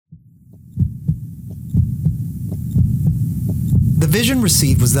The vision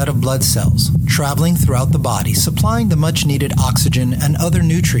received was that of blood cells, traveling throughout the body, supplying the much-needed oxygen and other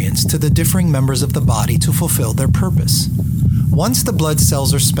nutrients to the differing members of the body to fulfill their purpose. Once the blood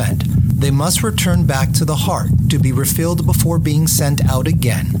cells are spent, they must return back to the heart to be refilled before being sent out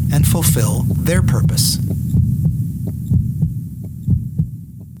again and fulfill their purpose.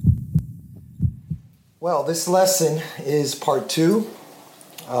 Well, this lesson is part 2.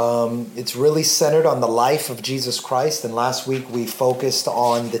 It's really centered on the life of Jesus Christ, and last week we focused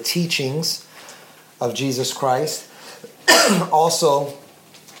on the teachings of Jesus Christ. Also,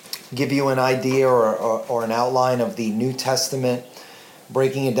 give you an idea or an outline of the New Testament,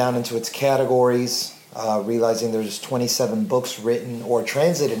 breaking it down into its categories, realizing there's 27 books written or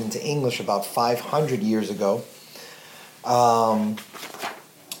translated into English about 500 years ago. But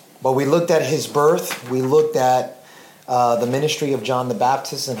we looked at his birth, we looked at the ministry of John the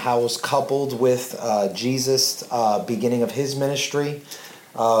Baptist and how it was coupled with Jesus' beginning of his ministry.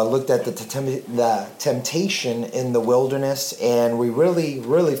 Looked at the temptation in the wilderness, and we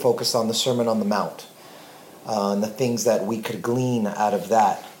really focused on the Sermon on the Mount and the things that we could glean out of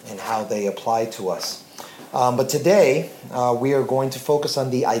that and how they apply to us. But today, we are going to focus on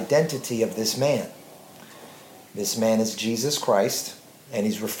the identity of this man. This man is Jesus Christ, and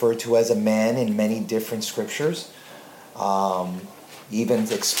he's referred to as a man in many different scriptures. Even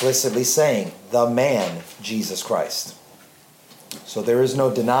explicitly saying, the man, Jesus Christ. So there is no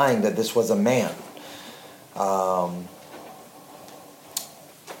denying that this was a man.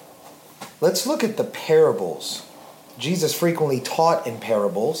 Let's look at the parables. Jesus frequently taught in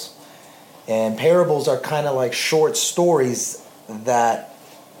parables. And parables are kind of like short stories that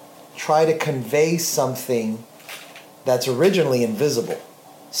try to convey something that's originally invisible.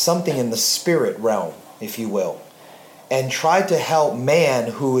 Something in the spirit realm, if you will. And try to help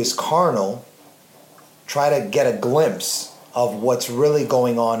man who is carnal try to get a glimpse of what's really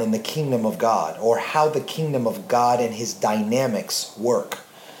going on in the kingdom of God, or how the kingdom of God and his dynamics work.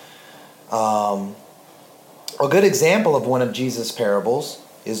 A good example of one of Jesus' parables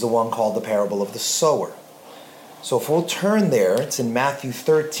is the one called the parable of the sower. So if we'll turn there, it's in Matthew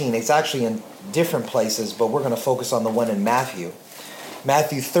 13. It's actually in different places, but we're going to focus on the one in Matthew.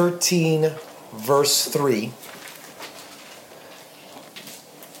 Matthew 13, verse 3.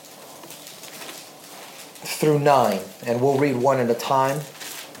 Through 9, and we'll read one at a time,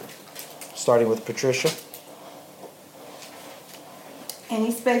 starting with Patricia. And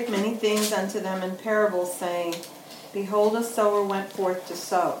he spake many things unto them in parables, saying, Behold, a sower went forth to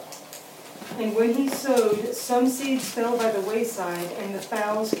sow. And when he sowed, some seeds fell by the wayside, and the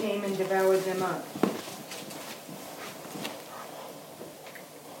fowls came and devoured them up.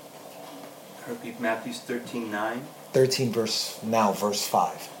 Repeat Matthew 13:9. 13 verse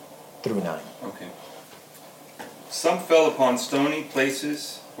 5 through 9. Okay. Some fell upon stony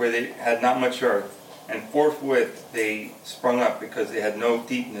places where they had not much earth, and forthwith they sprung up because they had no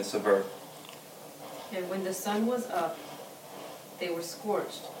deepness of earth. And when the sun was up, they were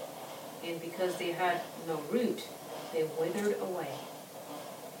scorched, and because they had no root, they withered away.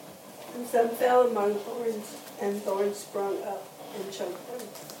 And some fell among thorns, and thorns sprung up and choked them.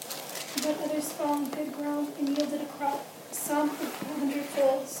 But others fell on good ground and yielded a crop, some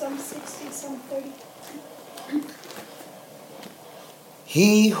 100-fold, some 60, some 30.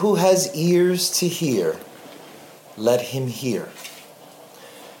 He who has ears to hear, let him hear.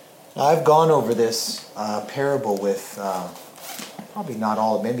 Now, I've gone over this parable with probably not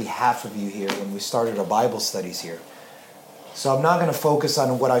all, maybe half of you here when we started our Bible studies here. So I'm not going to focus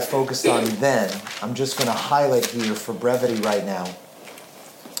on what I focused on then. I'm just going to highlight here for brevity right now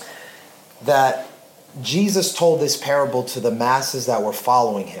that Jesus told this parable to the masses that were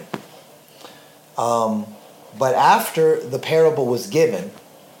following him. But after the parable was given,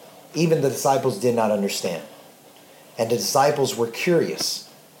 even the disciples did not understand. And the disciples were curious.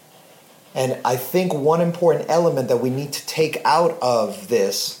 And I think one important element that we need to take out of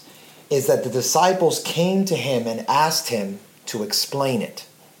this is that the disciples came to him and asked him to explain it.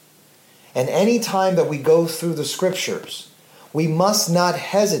 And any time that we go through the scriptures, we must not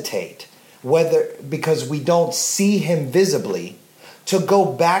hesitate, whether because we don't see him visibly, to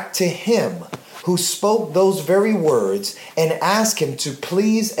go back to him who spoke those very words and ask him to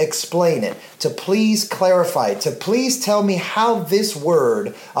please explain it, to please clarify it, to please tell me how this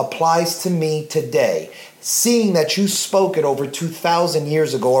word applies to me today, seeing that you spoke it over 2,000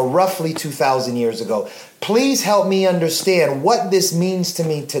 years ago, or roughly 2,000 years ago. Please help me understand what this means to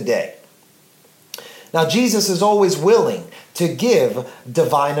me today. Now, Jesus is always willing to give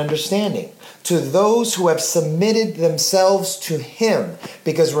divine understanding to those who have submitted themselves to him.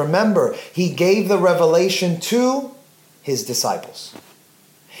 Because remember, he gave the revelation to his disciples.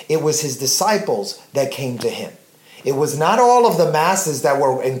 It was his disciples that came to him. It was not all of the masses that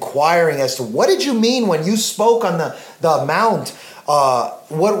were inquiring as to, what did you mean when you spoke on the mount?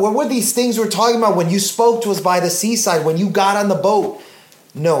 What were these things we're talking about when you spoke to us by the seaside, when you got on the boat?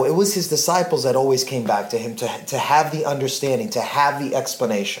 No, it was his disciples that always came back to him to have the understanding, to have the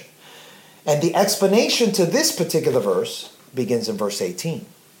explanation. And the explanation to this particular verse begins in verse 18.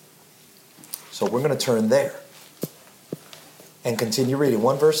 So we're going to turn there and continue reading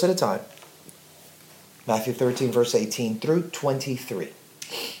one verse at a time. Matthew 13, verse 18 through 23.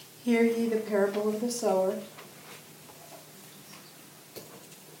 Hear ye the parable of the sower.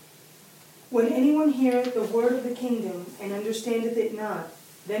 When anyone heareth the word of the kingdom, and understandeth it not,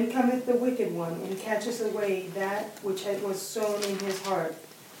 then cometh the wicked one, and catcheth away that which was sown in his heart.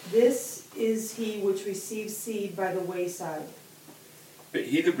 This is he which receives seed by the wayside. But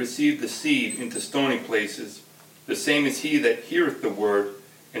he that received the seed into stony places, the same is he that heareth the word,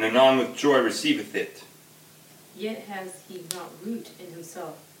 and anon with joy receiveth it. Yet has he not root in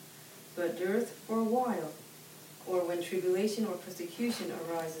himself, but dureth for a while, or when tribulation or persecution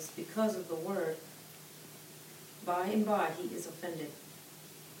arises because of the word, by and by he is offended.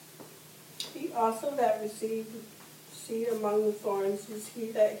 He also that received seed among the thorns is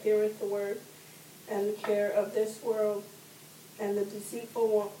he that heareth the word, and the care of this world, and the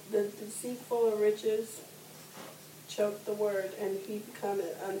deceitful riches choke the word, and he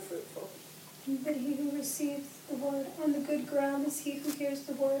becometh unfruitful. But he who receives the word on the good ground is he who hears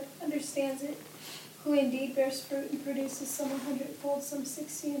the word, understands it, who indeed bears fruit and produces some 100-fold, some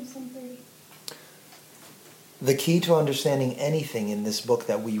 60, and some 30. The key to understanding anything in this book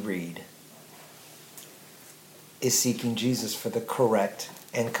that we read is seeking Jesus for the correct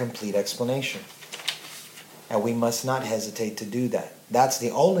and complete explanation. And we must not hesitate to do that. That's the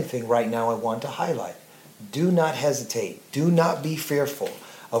only thing right now I want to highlight. Do not hesitate. Do not be fearful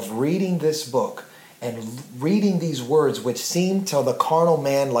of reading this book and reading these words which seem to the carnal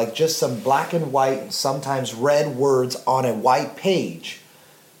man like just some black and white and sometimes red words on a white page.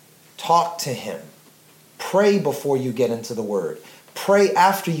 Talk to him. Pray before you get into the word. Pray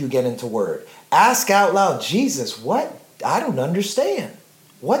after you get into word. Ask out loud, Jesus, what? I don't understand.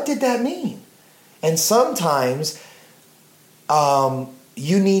 What did that mean? And sometimes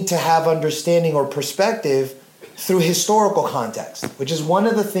you need to have understanding or perspective through historical context, which is one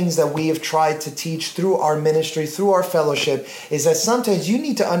of the things that we have tried to teach through our ministry, through our fellowship, is that sometimes you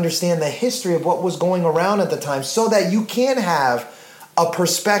need to understand the history of what was going around at the time so that you can have a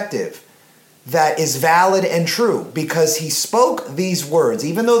perspective that is valid and true, because he spoke these words,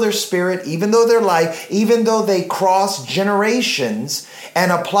 even though they're spirit, even though they're life, even though they cross generations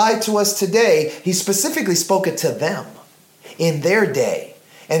and apply to us today, he specifically spoke it to them in their day.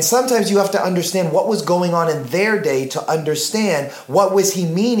 And sometimes you have to understand what was going on in their day to understand what was he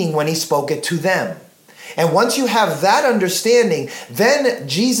meaning when he spoke it to them. And once you have that understanding, then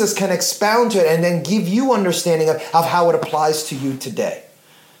Jesus can expound to it and then give you understanding of how it applies to you today.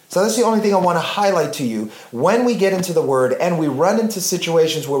 So that's the only thing I want to highlight to you. When we get into the word and we run into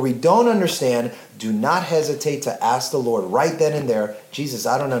situations where we don't understand, do not hesitate to ask the Lord right then and there, Jesus,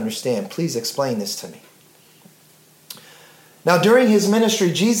 I don't understand. Please explain this to me. Now, during his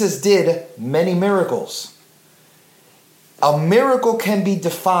ministry, Jesus did many miracles. A miracle can be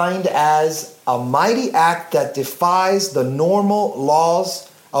defined as a mighty act that defies the normal laws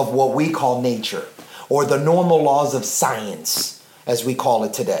of what we call nature, or the normal laws of science, as we call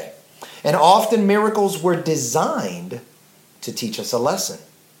it today. And often miracles were designed to teach us a lesson.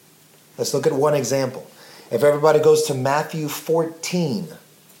 Let's look at one example. If everybody goes to Matthew 14,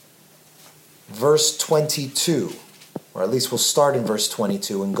 verse 22, or at least we'll start in verse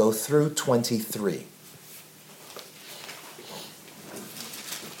 22 and go through 23.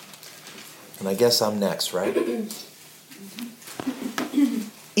 And I guess I'm next, right?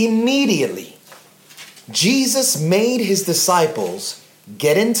 Immediately, Jesus made his disciples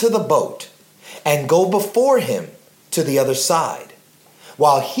get into the boat and go before him to the other side,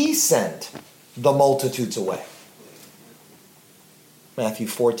 while he sent the multitudes away. Matthew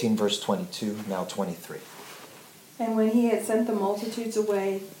 14, verse 22, now 23. And when he had sent the multitudes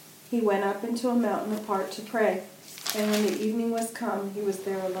away, he went up into a mountain apart to pray. And when the evening was come, he was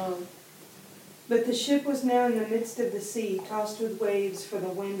there alone. But the ship was now in the midst of the sea, tossed with waves, for the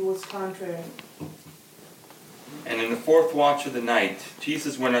wind was contrary. And in the fourth watch of the night,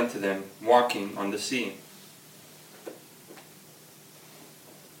 Jesus went unto them, walking on the sea.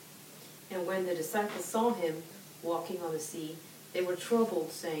 And when the disciples saw him walking on the sea, they were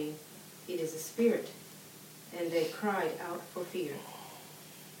troubled, saying, It is a spirit. And they cried out for fear.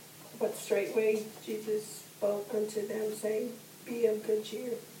 But straightway Jesus spoke unto them, saying, Be of good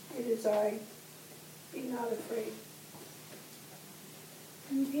cheer, it is I, be not afraid.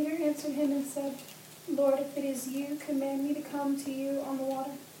 And Peter answered him and said, Lord, if it is you, command me to come to you on the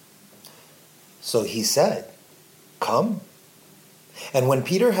water. So he said, Come. And when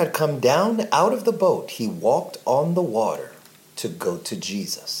Peter had come down out of the boat, he walked on the water to go to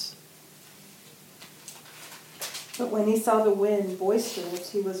Jesus. But when he saw the wind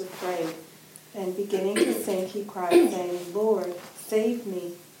boisterous, he was afraid. And beginning to sink, he cried, saying, Lord, save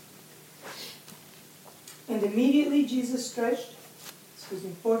me. And immediately Jesus stretched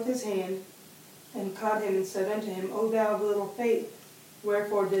forth his hand, and caught him, and said unto him, O thou of little faith,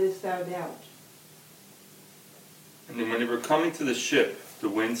 wherefore didst thou doubt? And then when they were coming to the ship, the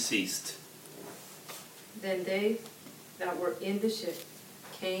wind ceased. Then they that were in the ship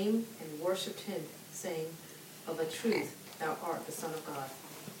came and worshipped him, saying, Of a truth thou art the Son of God.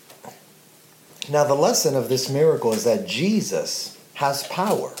 Now the lesson of this miracle is that Jesus has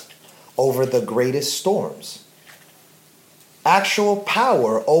power over the greatest storms. Actual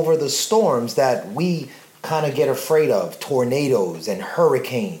power over the storms that we kind of get afraid of, tornadoes and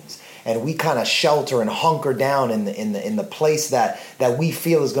hurricanes, and we kind of shelter and hunker down in the place that we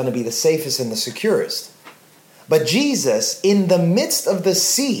feel is going to be the safest and the securest. But Jesus, in the midst of the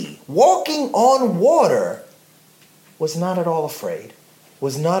sea, walking on water, was not at all afraid,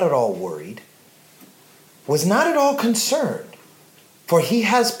 was not at all worried, was not at all concerned, for he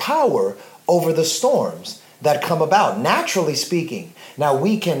has power over the storms that come about, naturally speaking. Now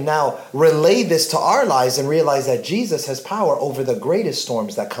we can now relay this to our lives and realize that Jesus has power over the greatest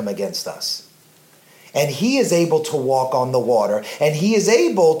storms that come against us. And he is able to walk on the water, and he is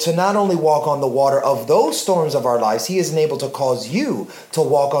able to not only walk on the water of those storms of our lives, he is able to cause you to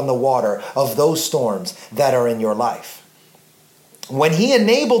walk on the water of those storms that are in your life. When he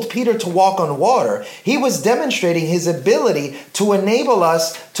enabled Peter to walk on water, he was demonstrating his ability to enable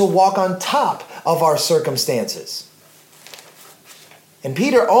us to walk on top of our circumstances. And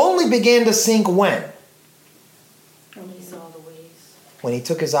Peter only began to sink when? When he saw the waves. When he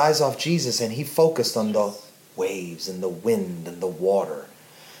took his eyes off Jesus and he focused on the waves and the wind and the water.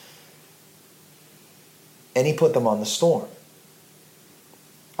 And he put them on the storm.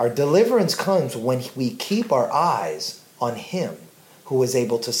 Our deliverance comes when we keep our eyes on him who is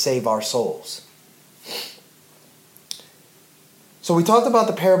able to save our souls. So we talked about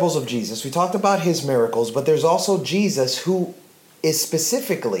the parables of Jesus. We talked about his miracles, but there's also Jesus who is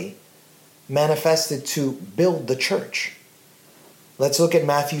specifically manifested to build the church. Let's look at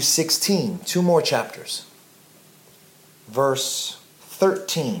Matthew 16, 2 more chapters. Verse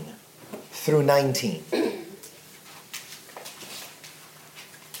 13 through 19.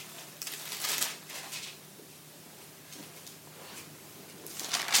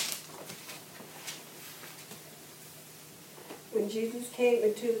 When Jesus came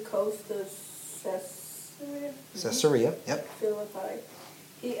into the coast of Caesarea, yep. Philippi,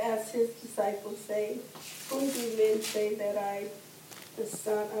 he asked his disciples, saying, Whom do men say that I, the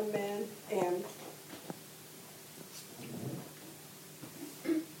Son of Man, am?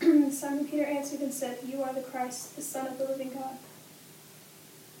 Simon Peter answered and said, You are the Christ, the Son of the living God.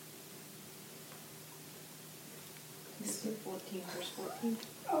 Skip 14, verse 14.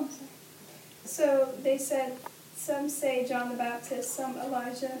 Oh, I'm sorry. So they said, Some say John the Baptist, some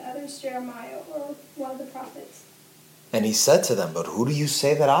Elijah, and others Jeremiah, or one of the prophets. And he said to them, But who do you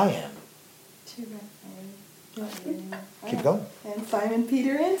say that I am? Keep going. And Simon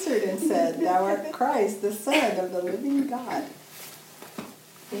Peter answered and said, Thou art Christ, the Son of the living God.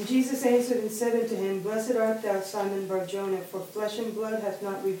 And Jesus answered and said unto him, Blessed art thou, Simon Bar-Jonah, for flesh and blood hath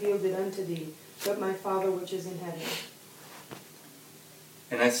not revealed it unto thee, but my Father which is in heaven.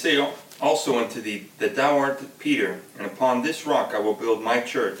 And I say also unto thee, that thou art Peter, and upon this rock I will build my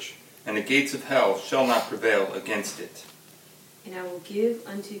church, and the gates of hell shall not prevail against it. And I will give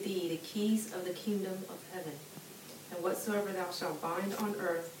unto thee the keys of the kingdom of heaven. And whatsoever thou shalt bind on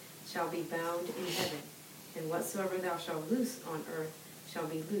earth shall be bound in heaven, and whatsoever thou shalt loose on earth shall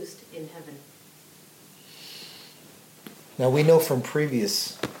be loosed in heaven. Now we know from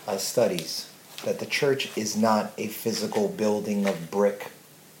previous studies that the church is not a physical building of brick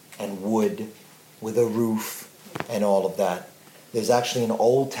and wood with a roof and all of that. There's actually an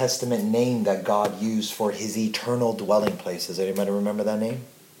Old Testament name that God used for his eternal dwelling places. Anybody remember that name?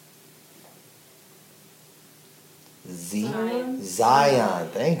 Zion. Zion.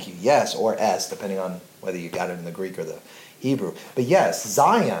 Thank you. Yes, or S, depending on whether you got it in the Greek or the Hebrew. But yes,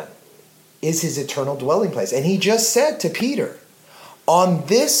 Zion is his eternal dwelling place. And he just said to Peter, on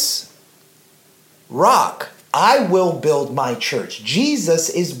this rock I will build my church. Jesus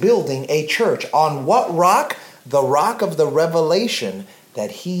is building a church. On what rock? The rock of the revelation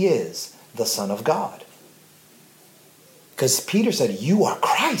that he is the Son of God. Because Peter said, you are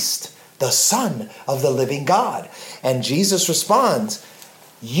Christ, the Son of the living God. And Jesus responds,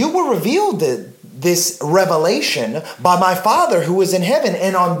 you were revealed this revelation by my Father who is in heaven.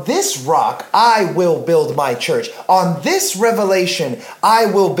 And on this rock, I will build my church. On this revelation, I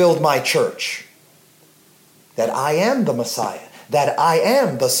will build my church. That I am the Messiah. That I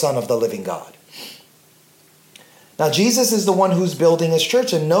am the Son of the living God. Now, Jesus is the one who's building his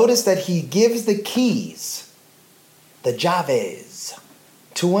church. And notice that he gives the keys, the llaves,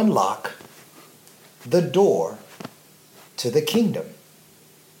 to unlock the door to the kingdom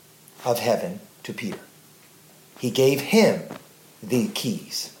of heaven to Peter. He gave him the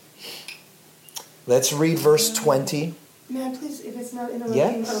keys. Let's read verse 20. May I please, if it's not interrupting?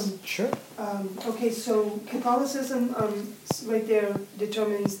 Yes, sure. Okay, so Catholicism right there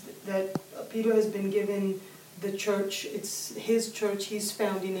determines that Peter has been given the church. It's his church. He's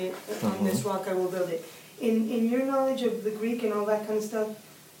founding it. On this rock I will build it. In your knowledge of the Greek and all that kind of stuff,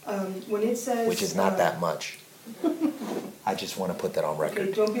 when it says... Which is not that much. I just want to put that on record.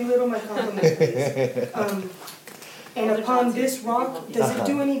 Okay, don't belittle my compliment, please. And upon this rock, does it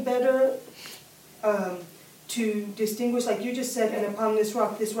do any better to distinguish, like you just said, and upon this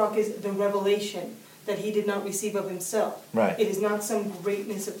rock is the revelation that he did not receive of himself. Right. It is not some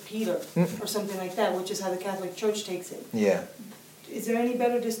greatness of Peter or something like that, which is how the Catholic Church takes it. Yeah. Is there any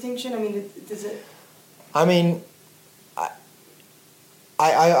better distinction? I mean, does it... I mean,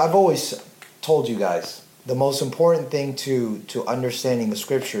 I've always told you guys, the most important thing to understanding the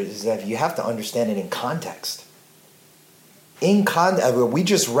scriptures is that you have to understand it in context. We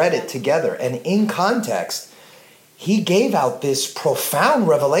just read it together, and in context, he gave out this profound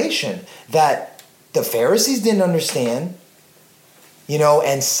revelation that the Pharisees didn't understand,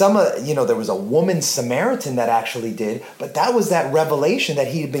 and there was a woman Samaritan that actually did, but that was that revelation that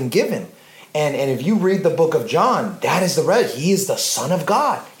he had been given. And if you read the book of John, that is he is the Son of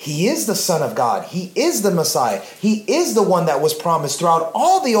God. He is the Son of God. He is the Messiah. He is the one that was promised throughout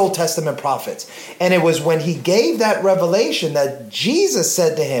all the Old Testament prophets. And it was when he gave that revelation that Jesus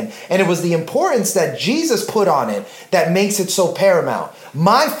said to him, and it was the importance that Jesus put on it that makes it so paramount.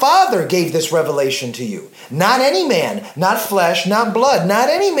 My Father gave this revelation to you. Not any man, not flesh, not blood. Not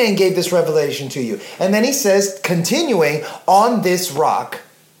any man gave this revelation to you. And then he says, continuing, on this rock,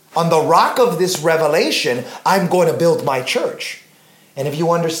 on the rock of this revelation, I'm going to build my church. And if you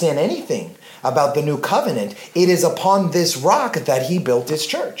understand anything about the new covenant, it is upon this rock that he built his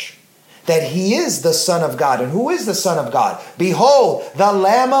church. That he is the Son of God. And who is the Son of God? Behold, the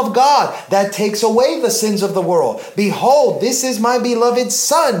Lamb of God that takes away the sins of the world. Behold, this is my beloved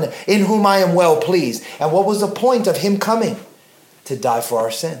Son in whom I am well pleased. And what was the point of him coming? To die for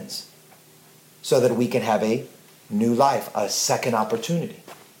our sins. So that we can have a new life, a second opportunity.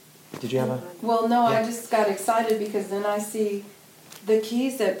 Did you have a... Well, no, I just got excited because then I see the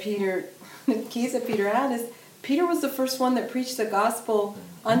keys that Peter had is Peter was the first one that preached the gospel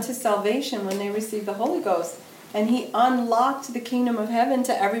unto salvation when they received the Holy Ghost. And he unlocked the kingdom of heaven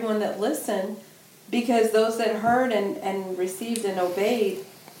to everyone that listened, because those that heard and received and obeyed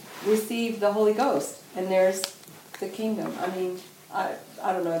received the Holy Ghost. And there's the kingdom. I mean, I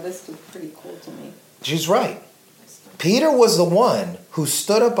don't know, this was pretty cool to me. She's right. Peter was the one who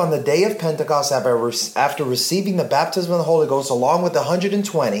stood up on the day of Pentecost after receiving the baptism of the Holy Ghost along with the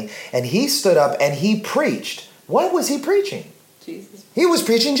 120, and he stood up and he preached. What was he preaching? Jesus. He was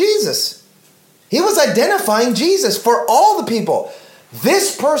preaching Jesus. He was identifying Jesus for all the people.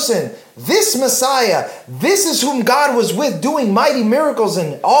 This person, this Messiah, this is whom God was with doing mighty miracles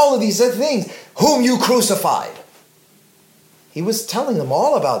and all of these other things, whom you crucified. He was telling them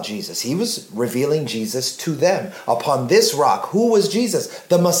all about Jesus. He was revealing Jesus to them upon this rock. Who was Jesus?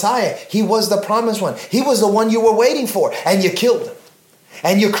 The Messiah. He was the promised one. He was the one you were waiting for. And you killed him.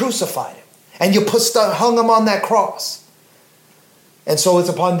 And you crucified him. And you hung him on that cross. And so it's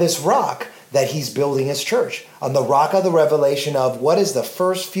upon this rock that he's building his church. On the rock of the revelation of, what is the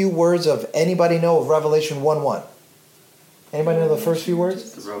first few words of anybody know of Revelation 1:1? Anybody know the first few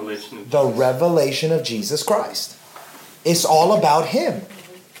words? The revelation of Jesus Christ. It's all about him.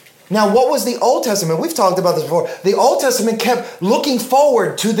 Now, what was the Old Testament? We've talked about this before. The Old Testament kept looking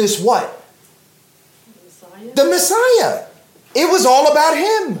forward to this what? The Messiah. It was all about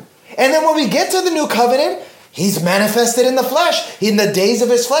him. And then when we get to the New Covenant, he's manifested in the flesh. In the days of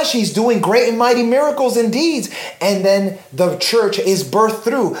his flesh, he's doing great and mighty miracles and deeds. And then the church is birthed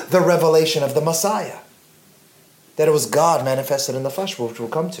through the revelation of the Messiah. That it was God manifested in the flesh, which we'll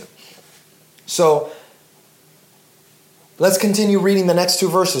come to. So, Let's continue reading the next two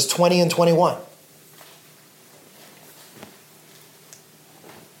verses, 20 and 21.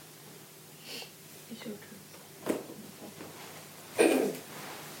 It's your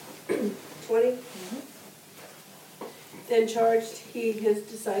turn. 20. Then charged he his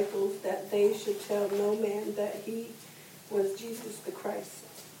disciples that they should tell no man that he was Jesus the Christ.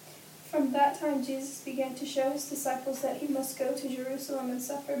 From that time Jesus began to show his disciples that he must go to Jerusalem and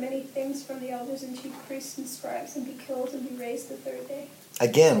suffer many things from the elders and chief priests and scribes and be killed and be raised the third day.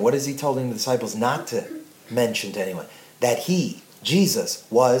 Again, what is he telling the disciples not to mention to anyone? That he, Jesus,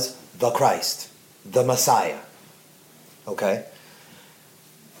 was the Christ, the Messiah. Okay?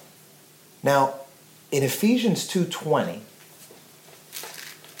 Now, in Ephesians 2:20,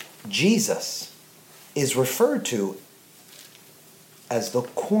 Jesus is referred to as the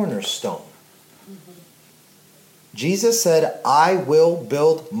cornerstone. Jesus said, I will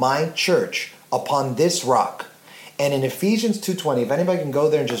build my church upon this rock. And in Ephesians 2:20, if anybody can go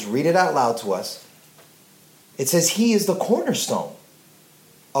there and just read it out loud to us, it says he is the cornerstone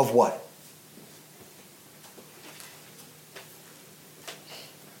of what?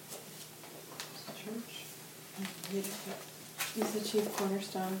 Church. He's the chief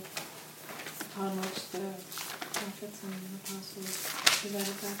cornerstone upon which the prophets and apostles. Is that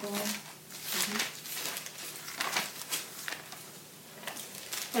exactly one?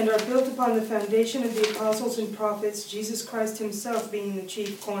 And are built upon the foundation of the apostles and prophets, Jesus Christ himself being the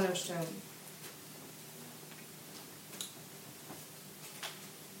chief cornerstone.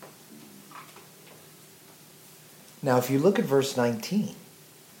 Now, if you look at verse 19,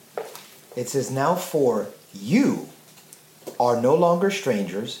 it says, now for you are no longer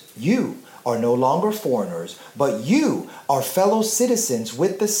strangers, you are no longer foreigners, but you are fellow citizens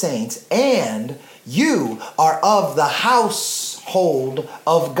with the saints, and you are of the household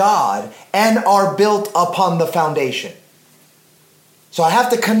of God and are built upon the foundation. So I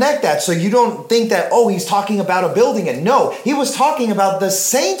have to connect that so you don't think that, oh, he's talking about a building. And no, he was talking about the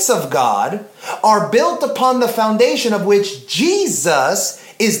saints of God are built upon the foundation of which Jesus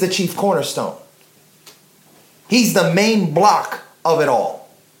is the chief cornerstone. He's the main block of it all.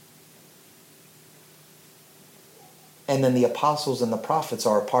 And then the apostles and the prophets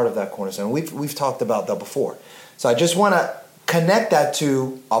are a part of that cornerstone. We've talked about that before. So I just want to connect that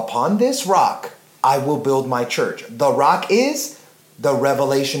to, upon this rock, I will build my church. The rock is the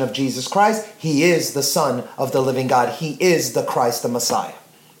revelation of Jesus Christ. He is the Son of the living God. He is the Christ, the Messiah.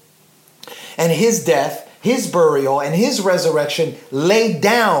 And his death, his burial, and his resurrection laid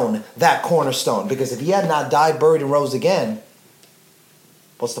down that cornerstone. Because if he had not died, buried, and rose again,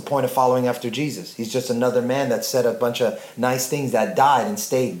 what's the point of following after Jesus? He's just another man that said a bunch of nice things that died and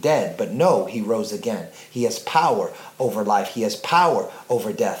stayed dead. But no, he rose again. He has power over life. He has power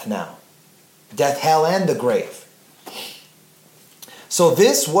over death now. Death, hell, and the grave. So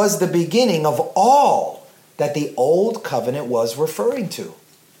this was the beginning of all that the old covenant was referring to.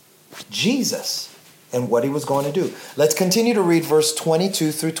 Jesus and what he was going to do. Let's continue to read verse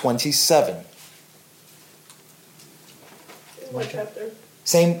 22 through 27. What chapter?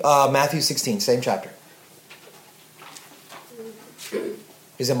 Same, Matthew 16, same chapter.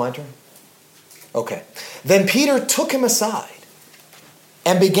 Is it my turn? Okay. Then Peter took him aside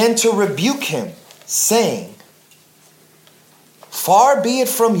and began to rebuke him, saying, far be it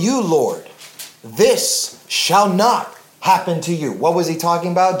from you, Lord, this shall not happen to you. What was he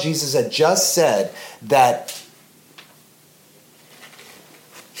talking about? Jesus had just said that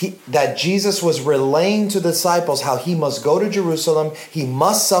Jesus was relaying to the disciples how he must go to Jerusalem, he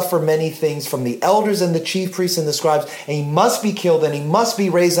must suffer many things from the elders and the chief priests and the scribes, and he must be killed and he must be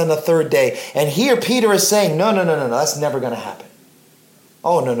raised on the third day. And here Peter is saying, no, that's never going to happen.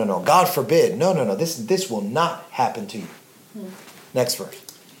 Oh, no, God forbid. No, this will not happen to you. Next verse.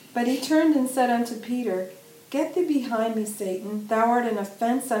 But he turned and said unto Peter, get thee behind me, Satan. Thou art an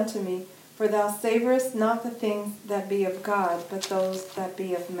offense unto me, for thou savorest not the things that be of God, but those that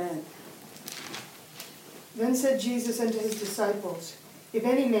be of men. Then said Jesus unto his disciples, if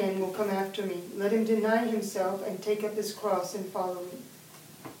any man will come after me, let him deny himself and take up his cross and follow me.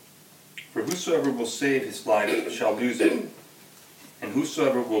 For whosoever will save his life shall lose it, and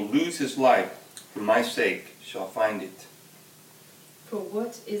whosoever will lose his life for my sake shall find it. For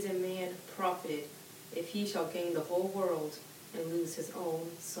what is a man profited if he shall gain the whole world and lose his own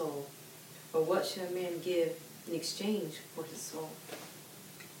soul? Or what shall a man give in exchange for his soul?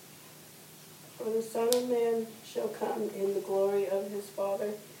 For the Son of Man shall come in the glory of his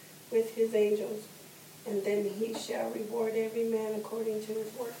Father with his angels, and then he shall reward every man according to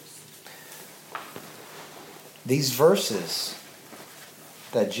his works. These verses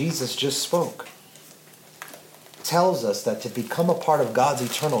that Jesus just spoke tells us that to become a part of God's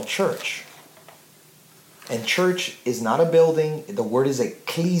eternal church, and church is not a building, the word is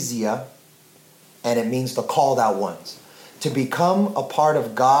ecclesia, and it means the called out ones. To become a part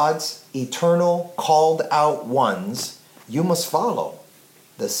of God's eternal called out ones, you must follow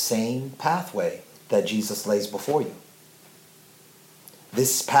the same pathway that Jesus lays before you.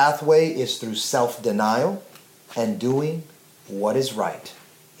 This pathway is through self-denial and doing what is right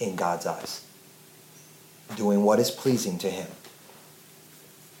in God's eyes. Doing what is pleasing to Him.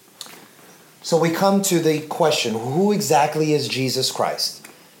 So we come to the question, who exactly is Jesus Christ?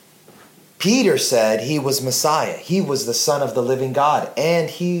 Peter said he was Messiah. He was the Son of the living God, and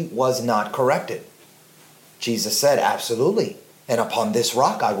he was not corrected. Jesus said, absolutely. And upon this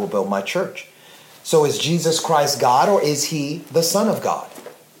rock I will build my church. So is Jesus Christ God, or is he the Son of God?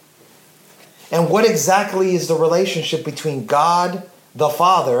 And what exactly is the relationship between God the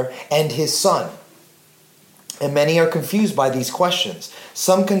Father and his Son? And many are confused by these questions.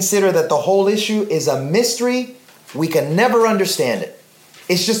 Some consider that the whole issue is a mystery. We can never understand it.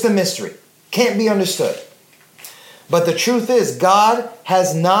 It's just a mystery. Can't be understood. But the truth is, God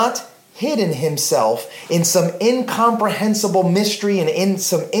has not hidden himself in some incomprehensible mystery and in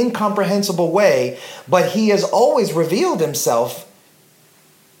some incomprehensible way, but he has always revealed himself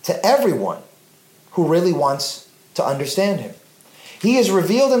to everyone who really wants to understand him. He has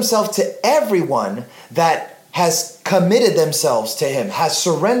revealed himself to everyone that has committed themselves to him, has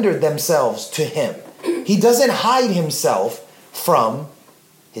surrendered themselves to him. He doesn't hide himself from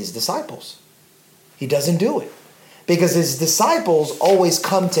his disciples. He doesn't do it. Because his disciples always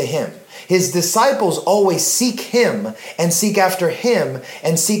come to him. His disciples always seek him and seek after him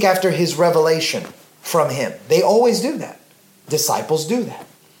and seek after his revelation from him. They always do that. Disciples do that.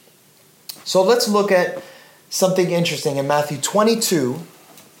 So let's look at something interesting in Matthew 22,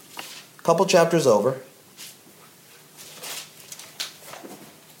 a couple chapters over.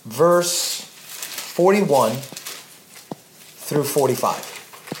 Verse 41 through 45.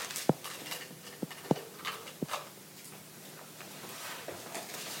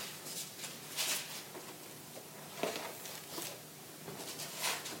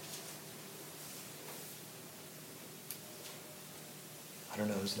 I don't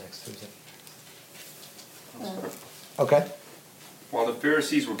know who's next. Who's it? Okay. While the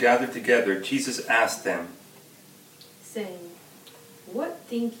Pharisees were gathered together, Jesus asked them, saying, What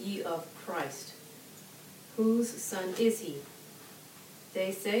think ye of Christ? Whose son is he?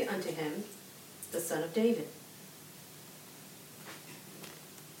 They say unto him, The son of David.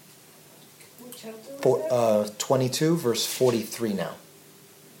 What chapter was that? 22, verse 43 now.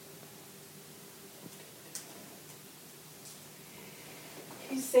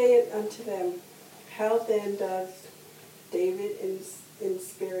 He saith unto them, How then does David in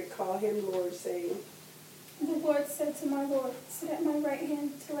spirit call him Lord, saying, The Lord said to my Lord, sit at my right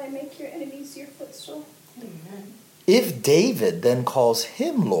hand till I make your enemies your footstool. Amen. If David then calls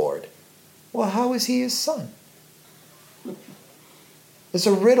him Lord, well, how is he his son? It's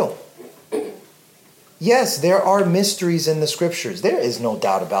a riddle. Yes, there are mysteries in the scriptures. There is no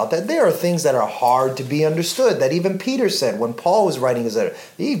doubt about that. There are things that are hard to be understood that even Peter said when Paul was writing his letter.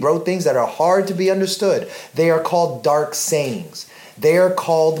 He wrote things that are hard to be understood. They are called dark sayings. They are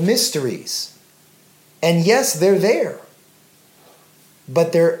called mysteries. And yes, they're there.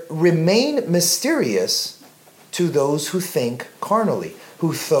 But they remain mysterious to those who think carnally,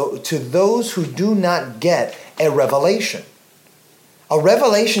 to those who do not get a revelation. A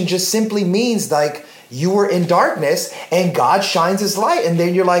revelation just simply means like you were in darkness and God shines his light and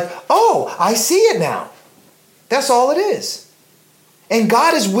then you're like, oh, I see it now. That's all it is. And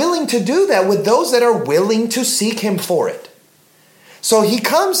God is willing to do that with those that are willing to seek him for it. So he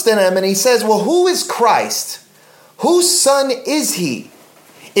comes to them and he says, well, who is Christ? Whose son is he?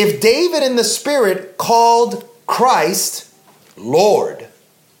 If David in the Spirit called Christ Lord,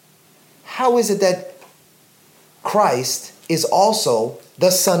 how is it that Christ is also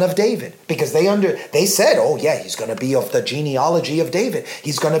the son of David? Because they said, oh yeah, he's going to be of the genealogy of David.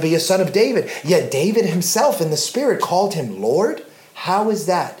 He's going to be a son of David. Yet David himself in the Spirit called him Lord. How is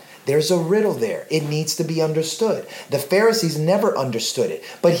that? There's a riddle there. It needs to be understood. The Pharisees never understood it,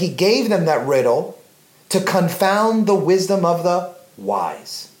 but he gave them that riddle to confound the wisdom of the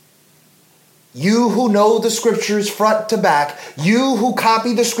wise. You who know the scriptures front to back, you who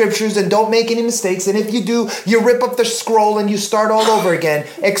copy the scriptures and don't make any mistakes, and if you do, you rip up the scroll and you start all over again.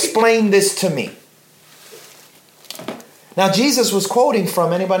 Explain this to me. Now Jesus was quoting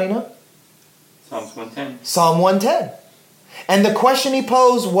from, anybody know? Psalms 110. Psalm 110. And the question he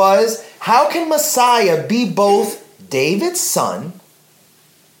posed was, how can Messiah be both David's son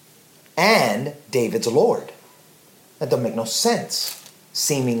and David's Lord? That doesn't make no sense,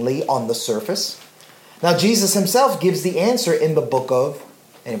 seemingly on the surface. Now, Jesus himself gives the answer in the book of,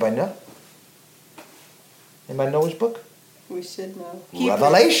 anybody know? Anybody know which book? We should know.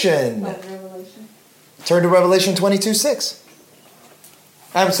 Revelation. Revelation. Turn to Revelation 22:6.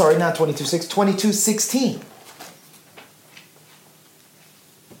 I'm sorry, not 22:6, 22:16.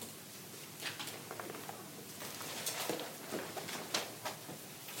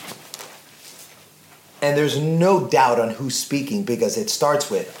 And there's no doubt on who's speaking because it starts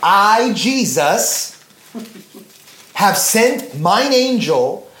with, I, Jesus, have sent mine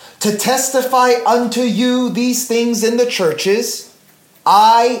angel to testify unto you these things in the churches.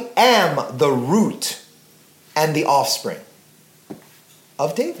 I am the root and the offspring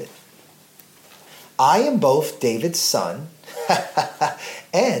of David. I am both David's son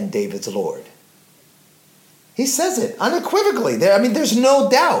and David's Lord. He says it unequivocally. There's no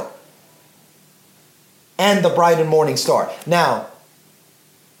doubt. And the bright and morning star. Now,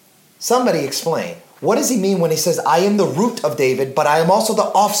 somebody explain. What does he mean when he says, I am the root of David, but I am also the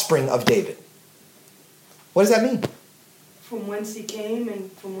offspring of David? What does that mean? From whence he came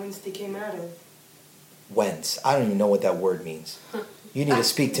and from whence he came out of. Whence. I don't even know what that word means. You need to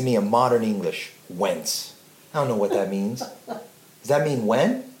speak to me in modern English. Whence. I don't know what that means. Does that mean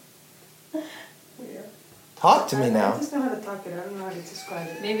when? Talk to me now. I just know how to talk it. I don't know how to describe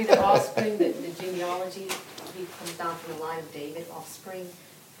it. Maybe the offspring, the genealogy, he comes down from the line of David, offspring,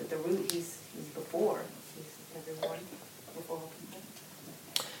 but the root, he's before. He's everyone, before all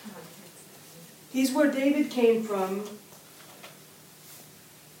people. He's where David came from,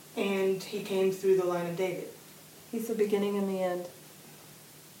 and he came through the line of David. He's the beginning and the end.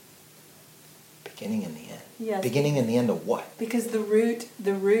 Beginning and the end. Yes. Beginning and the end of what? Because the root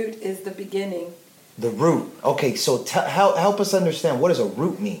is the beginning. The root. Okay, so help us understand. What does a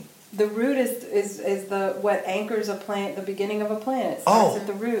root mean? The root is the what anchors a plant, the beginning of a plant. It starts at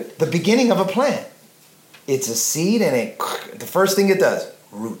the root. The beginning of a plant. It's a seed and the first thing it does,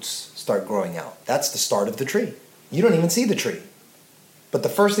 roots start growing out. That's the start of the tree. You don't even see the tree. But the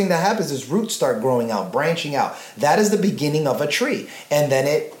first thing that happens is roots start growing out, branching out. That is the beginning of a tree. And then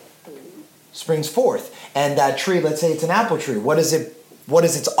it springs forth. And that tree, let's say it's an apple tree. What is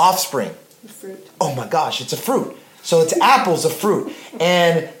its offspring? The fruit. Oh my gosh, it's a fruit. So it's apples of fruit.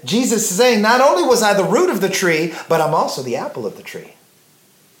 And Jesus is saying, not only was I the root of the tree, but I'm also the apple of the tree.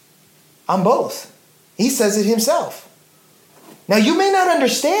 I'm both. He says it himself. Now you may not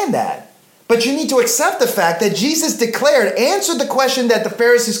understand that, but you need to accept the fact that Jesus answered the question that the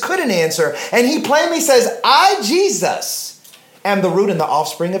Pharisees couldn't answer. And he plainly says, I, Jesus, am the root and the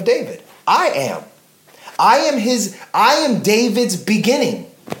offspring of David. I am. I am David's beginning.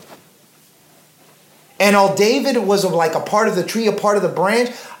 And all David was like a part of the tree, a part of the branch,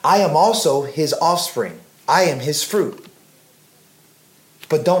 I am also his offspring. I am his fruit.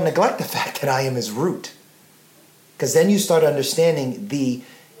 But don't neglect the fact that I am his root. Because then you start understanding the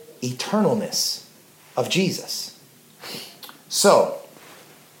eternalness of Jesus. So,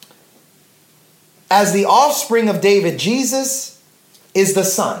 as the offspring of David, Jesus is the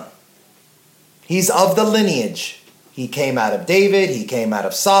son. He's of the lineage. He came out of David, he came out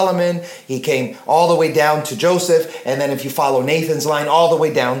of Solomon, he came all the way down to Joseph, and then if you follow Nathan's line, all the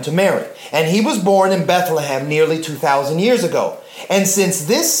way down to Mary. And he was born in Bethlehem nearly 2,000 years ago. And since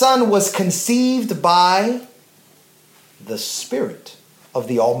this son was conceived by the Spirit of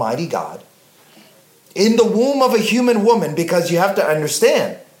the Almighty God, in the womb of a human woman, because you have to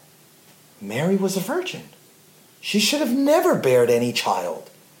understand, Mary was a virgin. She should have never bared any child.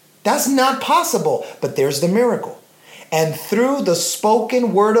 That's not possible, but there's the miracle. And through the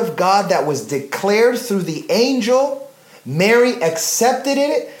spoken word of God that was declared through the angel, Mary accepted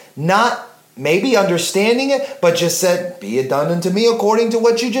it, not maybe understanding it, but just said, be it done unto me according to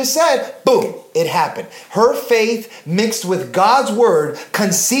what you just said. Boom, it happened. Her faith mixed with God's word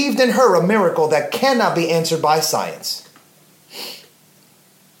conceived in her a miracle that cannot be answered by science.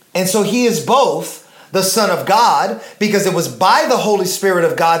 And so he is both the Son of God, because it was by the Holy Spirit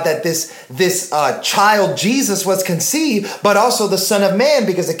of God that this child Jesus was conceived, but also the Son of Man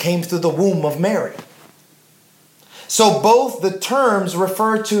because it came through the womb of Mary. So both the terms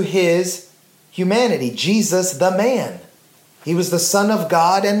refer to his humanity, Jesus the man. He was the Son of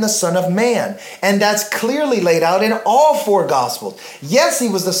God and the Son of Man. And that's clearly laid out in all four Gospels. Yes, he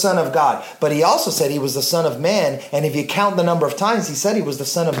was the Son of God, but he also said he was the Son of Man. And if you count the number of times he said he was the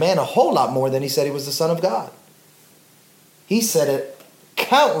Son of Man, a whole lot more than he said he was the Son of God. He said it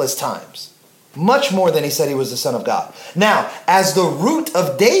countless times, much more than he said he was the Son of God. Now, as the root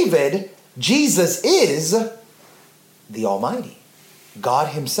of David, Jesus is the Almighty,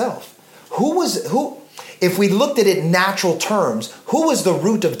 God himself. Who if we looked at it in natural terms, who was the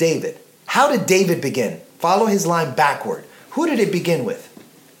root of David? How did David begin? Follow his line backward. Who did it begin with?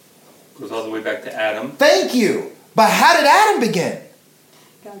 Goes all the way back to Adam. Thank you. But how did Adam begin?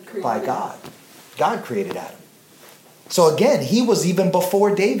 God created By God. God created Adam. So again, he was even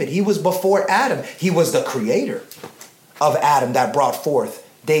before David. He was before Adam. He was the creator of Adam that brought forth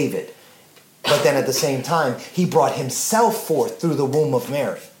David. But then at the same time, he brought himself forth through the womb of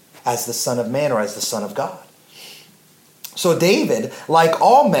Mary as the Son of Man or as the Son of God. So David, like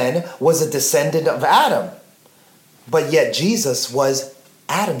all men, was a descendant of Adam. But yet Jesus was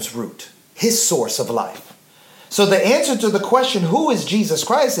Adam's root, his source of life. So the answer to the question, who is Jesus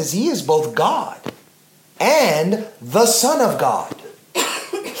Christ, is he is both God and the Son of God.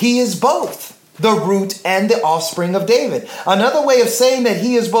 He is both the root and the offspring of David. Another way of saying that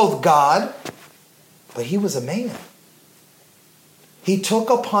he is both God, but he was a man. He took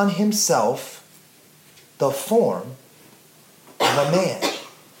upon himself the form of a man.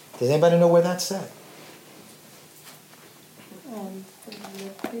 Does anybody know where that's at?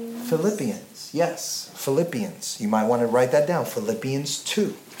 Philippians, yes, Philippians. You might want to write that down, Philippians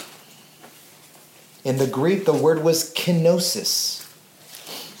 2. In the Greek, the word was kenosis.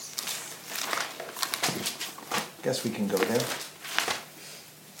 Guess we can go there.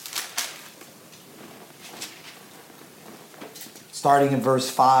 Starting in verse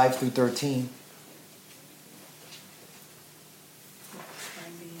 5 through 13.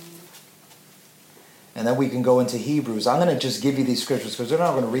 And then we can go into Hebrews. I'm going to just give you these scriptures because we're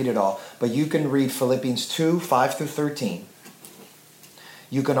not going to read it all. But you can read Philippians 2, 5 through 13.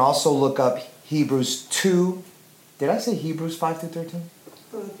 You can also look up Hebrews 2. Did I say Hebrews 5 through 13?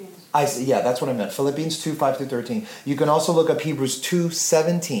 Philippians. Yeah, that's what I meant. Philippians 2, 5 through 13. You can also look up Hebrews 2,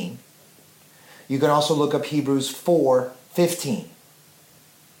 17. You can also look up Hebrews 4, 15.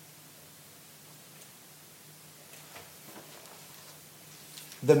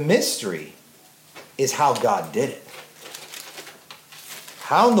 The mystery is how God did it.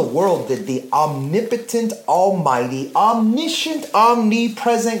 How in the world did the omnipotent, almighty, omniscient,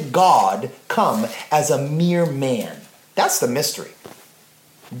 omnipresent God come as a mere man? That's the mystery.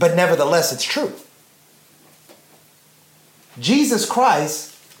 But nevertheless, it's true. Jesus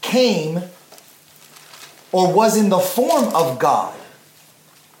Christ came or was in the form of God.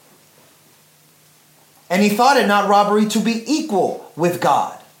 And he thought it not robbery to be equal with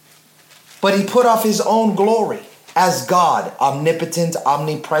God. But he put off his own glory as God, omnipotent,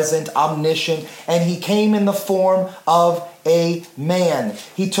 omnipresent, omniscient, and he came in the form of a man.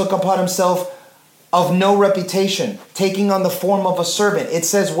 He took upon himself of no reputation, taking on the form of a servant. It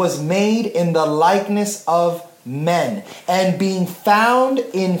says, was made in the likeness of men, and being found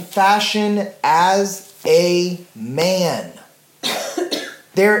in fashion as a man.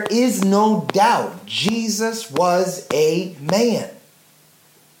 There is no doubt Jesus was a man.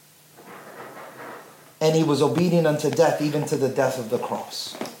 And he was obedient unto death, even to the death of the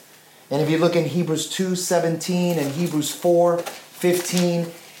cross. And if you look in Hebrews 2:17 and Hebrews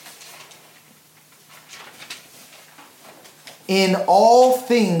 4:15, in all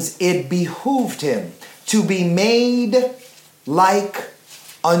things it behooved him to be made like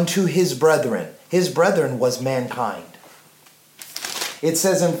unto his brethren. His brethren was mankind. It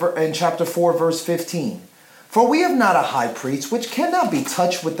says in chapter 4, verse 15, for we have not a high priest which cannot be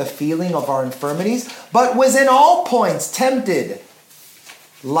touched with the feeling of our infirmities, but was in all points tempted,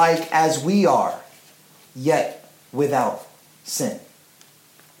 like as we are, yet without sin.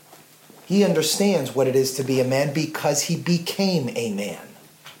 He understands what it is to be a man because he became a man.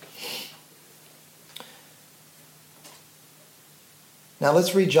 Now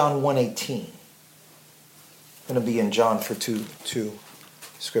let's read John 1:18. I'm going to be in John for two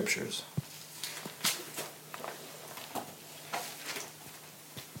scriptures.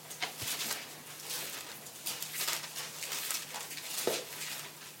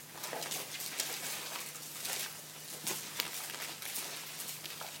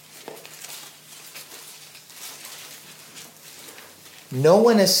 No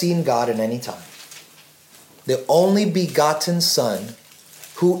one has seen God at any time. The only begotten Son,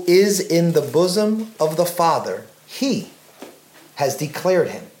 who is in the bosom of the Father, he has declared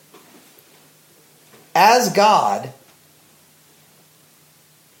him. As God,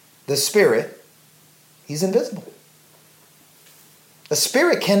 the Spirit, he's invisible. The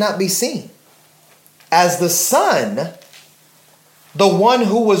Spirit cannot be seen. As the Son, the one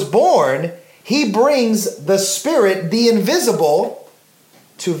who was born, he brings the Spirit, the invisible,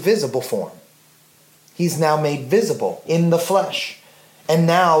 to visible form. He's now made visible in the flesh. And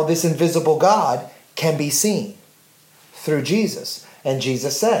now this invisible God can be seen through Jesus. And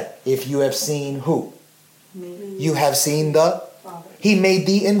Jesus said, if you have seen who? You have seen the Father. He made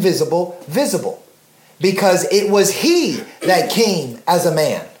the invisible visible. Because it was he that came as a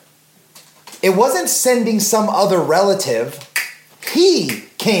man. It wasn't sending some other relative. He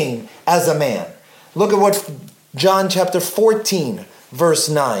came as a man. Look at what John chapter 14, verse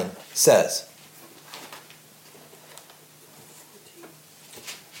 9 says.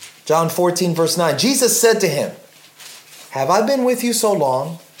 John 14, verse 9. Jesus said to him, have I been with you so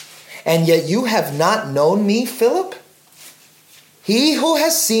long, and yet you have not known me, Philip? He who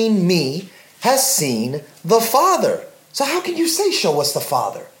has seen me has seen the Father. So how can you say, show us the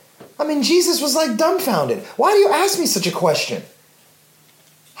Father? I mean, Jesus was like dumbfounded. Why do you ask me such a question?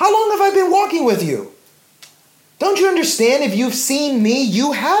 How long have I been walking with you? Don't you understand? If you've seen me,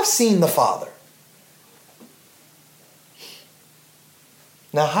 you have seen the Father.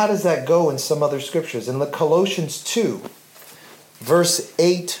 Now, how does that go in some other scriptures? In the Colossians 2, verse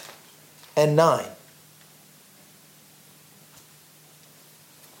 8 and 9.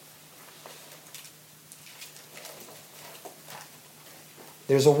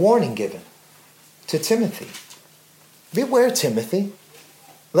 There's a warning given to Timothy. Beware, Timothy,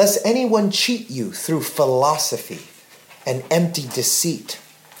 lest anyone cheat you through philosophy and empty deceit,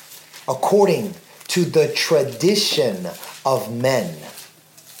 according to the tradition of men.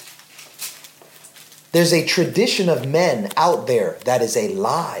 There's a tradition of men out there that is a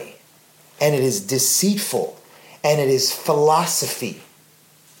lie, and it is deceitful, and it is philosophy.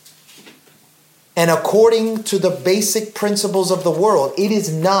 And according to the basic principles of the world, it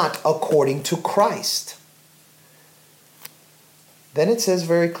is not according to Christ. Then it says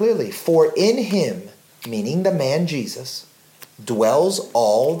very clearly, for in him, meaning the man Jesus, dwells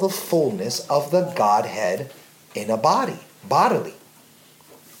all the fullness of the Godhead in a body, bodily.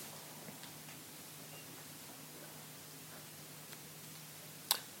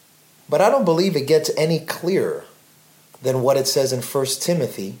 But I don't believe it gets any clearer than what it says in 1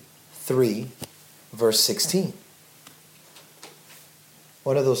 Timothy 3, verse 16.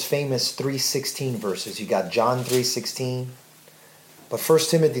 One of those famous 3:16 verses. You got John 3:16. But 1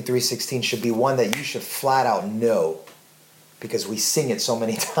 Timothy 3:16 should be one that you should flat out know, because we sing it so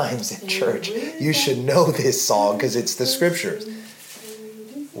many times in church. You should know this song because it's the scriptures.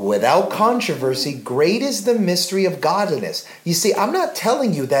 Without controversy, great is the mystery of godliness. You see, I'm not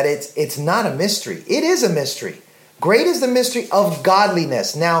telling you that it's not a mystery. It is a mystery. Great is the mystery of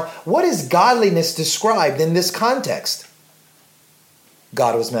godliness. Now, what is godliness described in this context?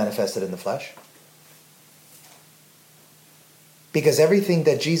 God was manifested in the flesh. Because everything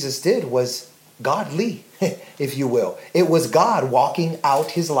that Jesus did was godly, if you will. It was God walking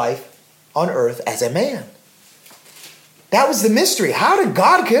out his life on earth as a man. That was the mystery. How did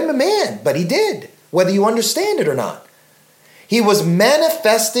God become a man? But he did, whether you understand it or not. He was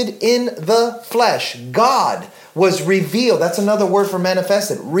manifested in the flesh. God was revealed. That's another word for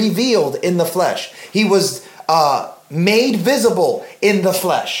manifested. Revealed in the flesh. He was made visible in the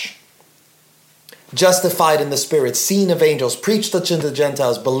flesh. Justified in the spirit, seen of angels, preached unto the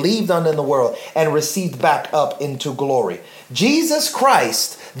Gentiles, believed on in the world, and received back up into glory. Jesus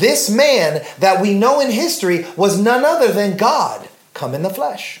Christ, this man that we know in history, was none other than God come in the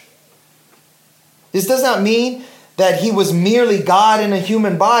flesh. This does not mean that he was merely God in a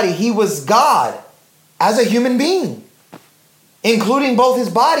human body. He was God as a human being, including both his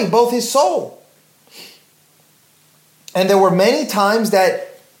body, both his soul. And there were many times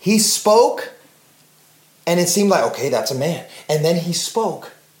that he spoke and it seemed like, okay, that's a man. And then he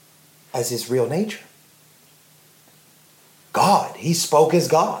spoke as his real nature. God, he spoke as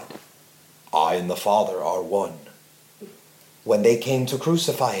God. I and the Father are one. When they came to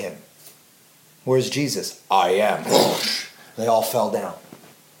crucify him, where's Jesus? I am. They all fell down.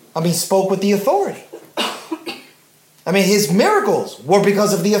 I mean, he spoke with the authority. I mean, his miracles were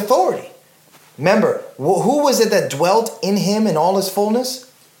because of the authority. Remember, who was it that dwelt in him in all his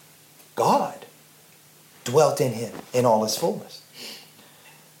fullness? God dwelt in him in all his fullness.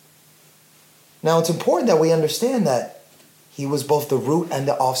 Now, it's important that we understand that he was both the root and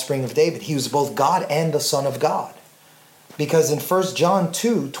the offspring of David. He was both God and the Son of God. Because in 1 John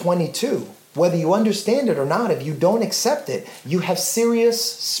 2:22, whether you understand it or not, if you don't accept it, you have serious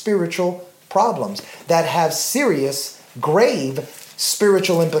spiritual problems that have serious, grave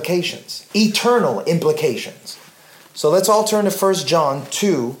spiritual implications, eternal implications. So let's all turn to 1 John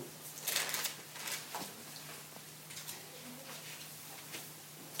 2:22.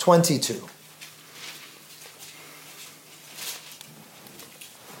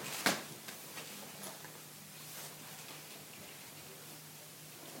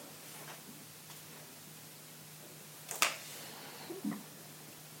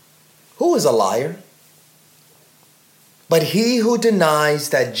 Who is a liar But he who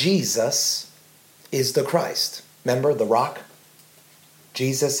denies that Jesus is the Christ. Remember the rock?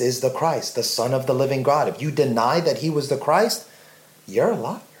 Jesus is the Christ, the Son of the living God. If you deny that he was the Christ, you're a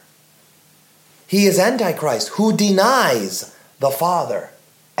liar. He is Antichrist, who denies the Father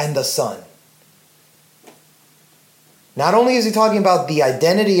and the Son. Not only is he talking about the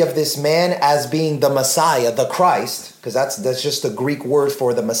identity of this man as being the Messiah, the Christ, because that's just the Greek word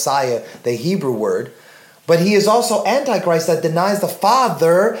for the Messiah, the Hebrew word, but he is also Antichrist that denies the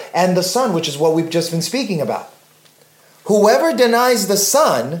Father and the Son, which is what we've just been speaking about. Whoever denies the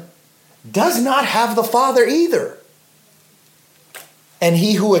Son does not have the Father either. And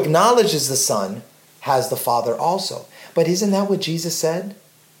he who acknowledges the Son has the Father also. But isn't that what Jesus said?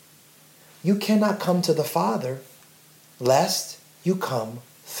 You cannot come to the Father lest you come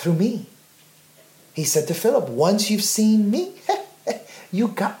through me. He said to Philip, once you've seen me, you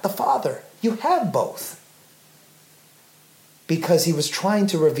got the Father. You have both. Because he was trying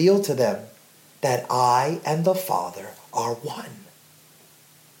to reveal to them that I and the Father are one.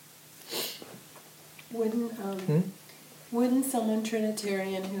 Wouldn't someone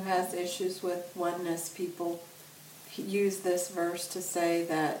Trinitarian who has issues with oneness people use this verse to say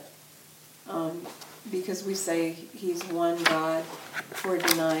that because we say he's one God, we're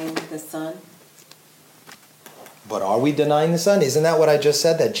denying the Son? But are we denying the Son? Isn't that what I just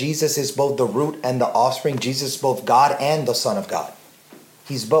said? That Jesus is both the root and the offspring. Jesus is both God and the Son of God.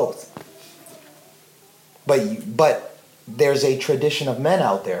 He's both. But there's a tradition of men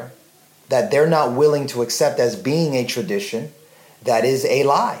out there that they're not willing to accept as being a tradition that is a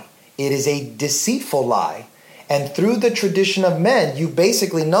lie. It is a deceitful lie. And through the tradition of men, you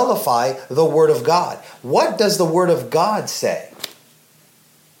basically nullify the Word of God. What does the Word of God say?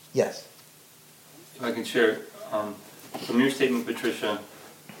 Yes. If I can share, from your statement, Patricia,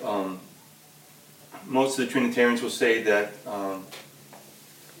 most of the Trinitarians will say that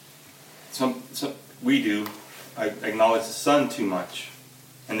we do acknowledge the Son too much,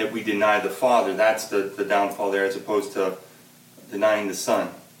 and that we deny the Father. That's the downfall there, as opposed to denying the Son.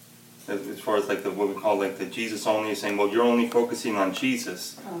 As far as like what we call like the Jesus only, is saying, well, you're only focusing on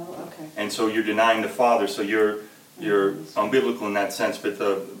Jesus. Oh, okay. And so you're denying the Father, so you're unbiblical in that sense. But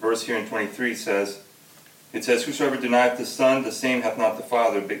the verse here in 23 says, whosoever denieth the Son, the same hath not the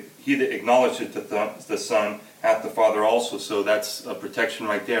Father, but he that acknowledgeth the Son hath the Father also. So that's a protection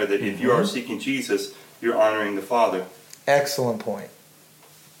right there, that if you are seeking Jesus, you're honoring the Father. Excellent point.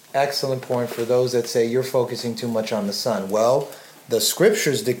 Excellent point for those that say you're focusing too much on the Son. Well, the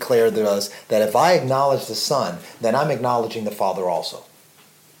Scriptures declare to us that if I acknowledge the Son, then I'm acknowledging the Father also.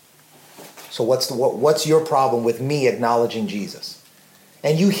 So what's your problem with me acknowledging Jesus?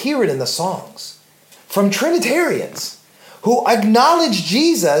 And you hear it in the songs from Trinitarians who acknowledge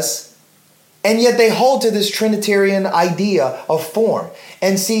Jesus, and yet they hold to this Trinitarian idea of form.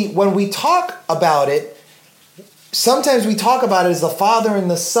 And see, when we talk about it, sometimes we talk about it as the Father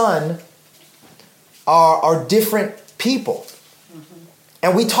and the Son are different people.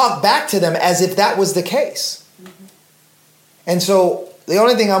 And we talk back to them as if that was the case. And so the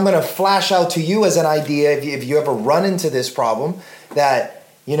only thing I'm going to flash out to you as an idea, if you ever run into this problem, that,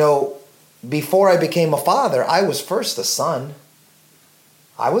 before I became a father, I was first a son.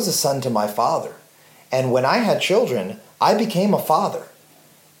 I was a son to my father. And when I had children, I became a father.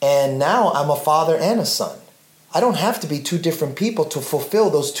 And now I'm a father and a son. I don't have to be two different people to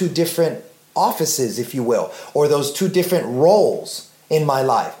fulfill those two different offices, if you will, or those two different roles in my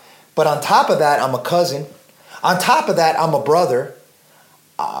life. But on top of that, I'm a cousin. On top of that, I'm a brother.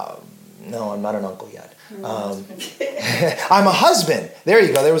 No, I'm not an uncle yet. I'm a husband. There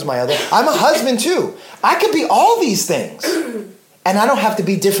you go. There was my other. I'm a husband too. I could be all these things. And I don't have to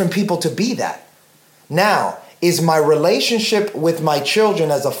be different people to be that. Now, is my relationship with my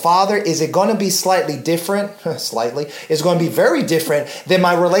children as a father, is it going to be slightly different? Slightly. It's going to be very different than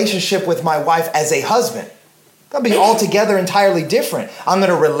my relationship with my wife as a husband. It's going to be altogether entirely different. I'm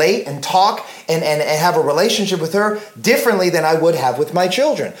going to relate and talk and have a relationship with her differently than I would have with my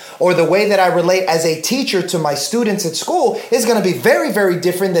children. Or the way that I relate as a teacher to my students at school is going to be very, very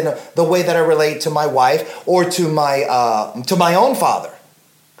different than the way that I relate to my wife or to my own father.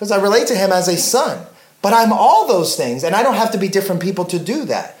 Because I relate to him as a son. But I'm all those things, and I don't have to be different people to do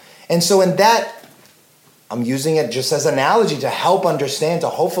that. And so in that, I'm using it just as an analogy to help understand, to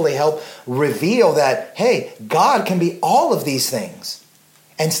hopefully help reveal that, hey, God can be all of these things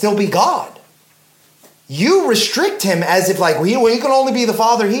and still be God. You restrict him as if like, he can only be the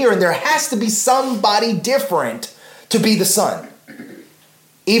Father here, and there has to be somebody different to be the Son.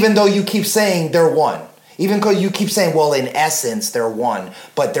 Even though you keep saying they're one. Even though you keep saying, well, in essence, they're one,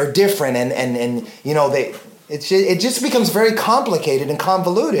 but they're different, and It just becomes very complicated and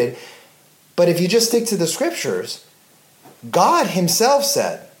convoluted. But if you just stick to the scriptures, God himself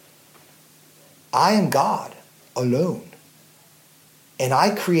said, I am God alone. And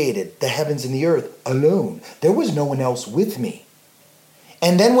I created the heavens and the earth alone. There was no one else with me.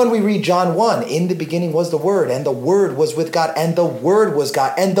 And then when we read John 1, in the beginning was the Word, and the Word was with God, and the Word was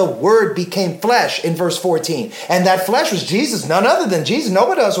God, and the Word became flesh in verse 14. And that flesh was Jesus, none other than Jesus.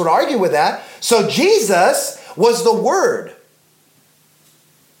 Nobody else would argue with that. So Jesus was the Word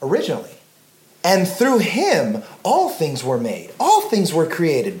originally. And through him, all things were made. All things were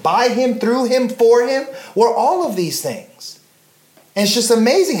created. By him, through him, for him, were all of these things. And it's just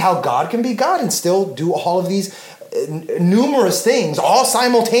amazing how God can be God and still do all of these numerous things all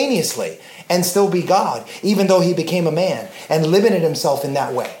simultaneously and still be God, even though he became a man and limited himself in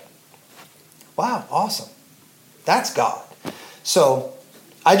that way. Wow, awesome. That's God. So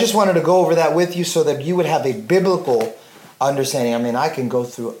I just wanted to go over that with you so that you would have a biblical understanding. I mean, I can go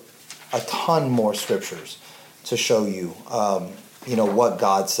through a ton more scriptures to show you, what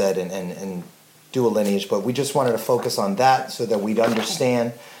God said and do a lineage, but we just wanted to focus on that so that we'd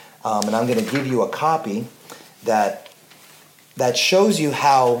understand. And I'm going to give you a copy that shows you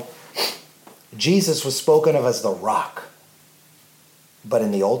how Jesus was spoken of as the rock. But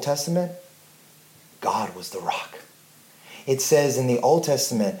in the Old Testament, God was the rock. It says in the Old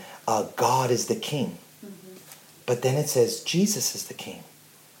Testament, God is the king. Mm-hmm. But then it says Jesus is the king.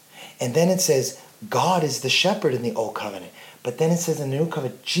 And then it says God is the shepherd in the Old Covenant. But then it says in the New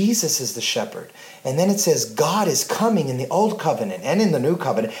Covenant, Jesus is the shepherd. And then it says God is coming in the Old Covenant and in the New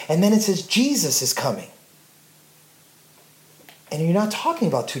Covenant. And then it says Jesus is coming. And you're not talking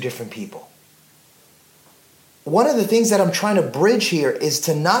about two different people. One of the things that I'm trying to bridge here is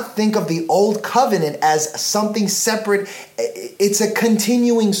to not think of the Old Covenant as something separate. It's a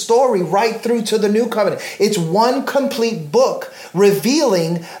continuing story right through to the New Covenant. It's one complete book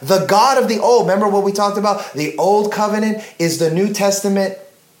revealing the God of the Old. Remember what we talked about? The Old Covenant is the New Testament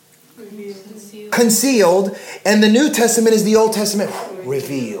concealed, and the New Testament is the Old Testament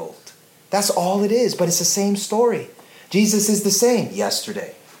revealed. That's all it is, but it's the same story. Jesus is the same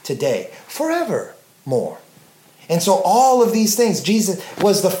yesterday, today, forevermore. And so all of these things, Jesus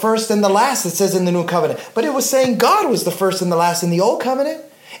was the first and the last, it says in the New Covenant. But it was saying God was the first and the last in the Old Covenant.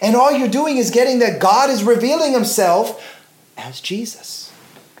 And all you're doing is getting that God is revealing himself as Jesus.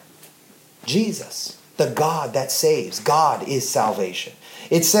 Jesus, the God that saves. God is salvation.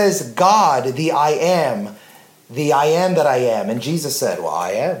 It says God, the I am that I am. And Jesus said, well,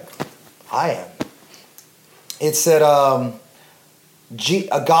 I am. It said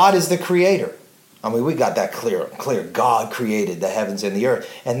God is the creator. I mean, we got that clear. God created the heavens and the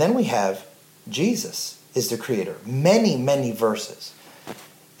earth. And then we have Jesus is the creator. Many, many verses.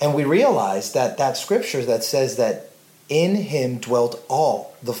 And we realize that scripture that says that in him dwelt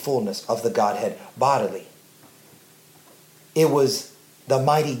all the fullness of the Godhead bodily. It was the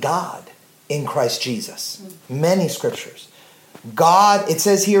mighty God in Christ Jesus. Many scriptures. God, it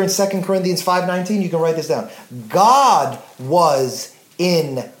says here in 2 Corinthians 5:19, you can write this down. God was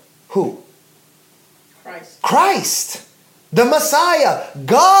in who? Christ, the Messiah.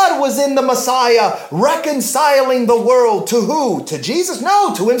 God was in the Messiah, reconciling the world to who? To Jesus?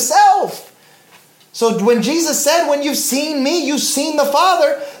 No, to himself. So when Jesus said, when you've seen me, you've seen the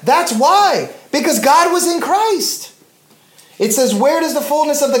Father, that's why. Because God was in Christ. It says, where does the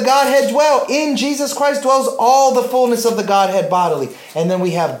fullness of the Godhead dwell? In Jesus Christ dwells all the fullness of the Godhead bodily. And then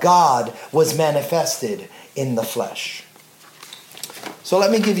we have God was manifested in the flesh. So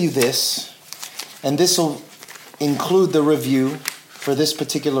let me give you this. And this will include the review for this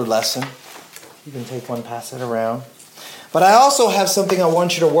particular lesson. You can take one, pass it around. But I also have something I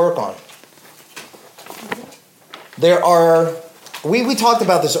want you to work on. We talked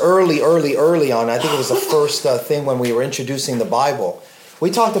about this early on. I think it was the first thing when we were introducing the Bible.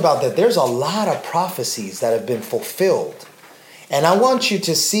 We talked about that there's a lot of prophecies that have been fulfilled. And I want you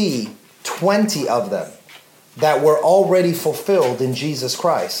to see 20 of them that were already fulfilled in Jesus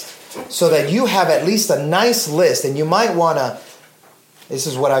Christ. So that you have at least a nice list, and you might want to, this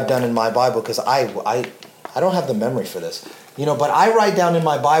is what I've done in my Bible, because I don't have the memory for this, but I write down in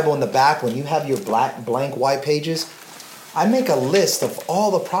my Bible in the back, when you have your blank white pages, I make a list of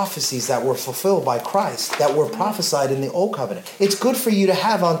all the prophecies that were fulfilled by Christ, that were prophesied in the Old Covenant. It's good for you to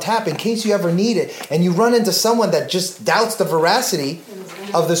have on tap in case you ever need it, and you run into someone that just doubts the veracity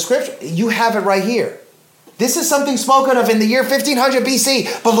of the scripture. You have it right here. This is something spoken of in the year 1500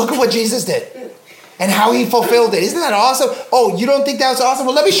 BC, but look at what Jesus did and how he fulfilled it. Isn't that awesome? Oh, you don't think that's awesome?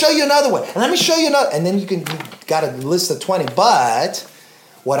 Well, let me show you another one. And let me show you another. And then you got a list of 20. But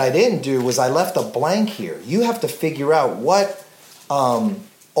What I didn't do was I left a blank here. You have to figure out what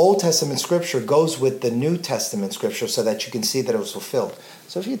Old Testament scripture goes with the New Testament scripture so that you can see that it was fulfilled.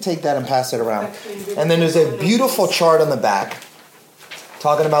 So if you take that and pass it around. And then there's a beautiful chart on the back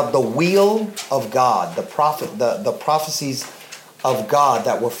talking about the wheel of God, the prophecies of God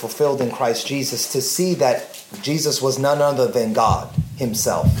that were fulfilled in Christ Jesus, to see that Jesus was none other than God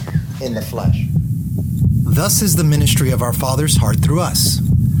himself in the flesh. Thus is the ministry of our Father's heart through us.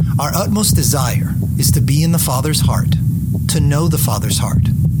 Our utmost desire is to be in the Father's heart, to know the Father's heart,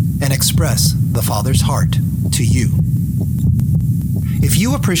 and express the Father's heart to you. If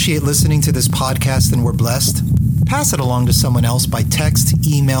you appreciate listening to this podcast and were blessed, pass it along to someone else by text,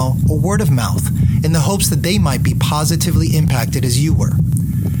 email, or word of mouth in the hopes that they might be positively impacted as you were.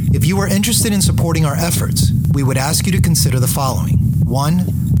 If you are interested in supporting our efforts, we would ask you to consider the following. 1,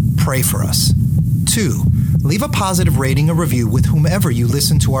 pray for us. 2, leave a positive rating or review with whomever you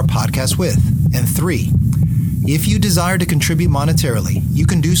listen to our podcast with. And 3, if you desire to contribute monetarily, you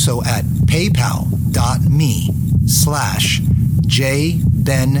can do so at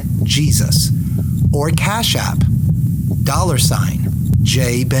paypal.me/JBenJesus or Cash App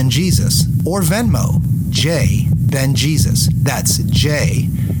 $JBenJesus or Venmo JBenJesus. That's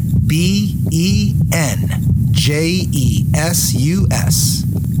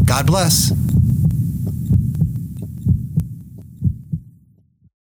JBenJesus. God bless.